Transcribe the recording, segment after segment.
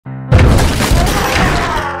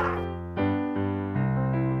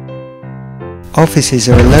Offices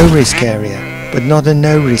are a low-risk area, but not a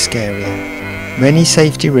no-risk area. Many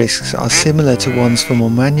safety risks are similar to ones for more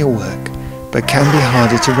manual work, but can be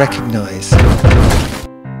harder to recognise.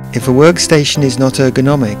 If a workstation is not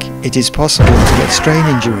ergonomic, it is possible to get strain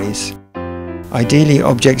injuries. Ideally,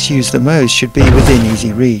 objects used the most should be within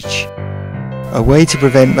easy reach. A way to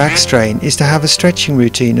prevent back strain is to have a stretching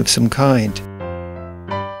routine of some kind.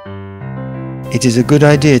 It is a good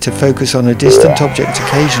idea to focus on a distant object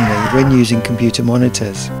occasionally when using computer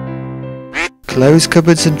monitors. Close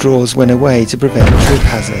cupboards and drawers when away to prevent trip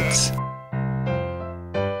hazards.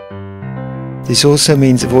 This also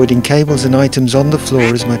means avoiding cables and items on the floor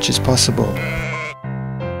as much as possible.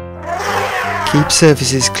 Keep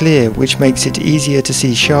surfaces clear, which makes it easier to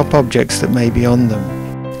see sharp objects that may be on them.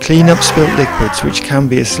 Clean up spilt liquids, which can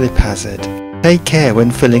be a slip hazard. Take care when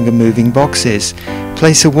filling and moving boxes.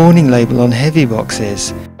 Place a warning label on heavy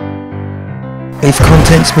boxes. If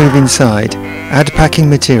contents move inside, add packing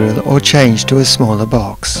material or change to a smaller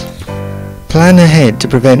box. Plan ahead to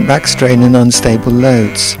prevent back strain and unstable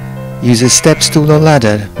loads. Use a step stool or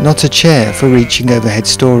ladder, not a chair, for reaching overhead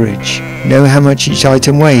storage. Know how much each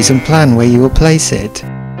item weighs and plan where you will place it.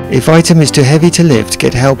 If item is too heavy to lift,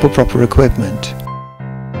 get help or proper equipment.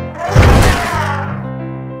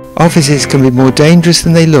 Offices can be more dangerous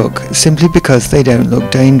than they look simply because they don't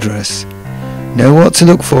look dangerous. Know what to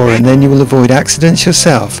look for, and then you will avoid accidents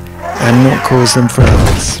yourself and not cause them for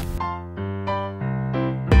others.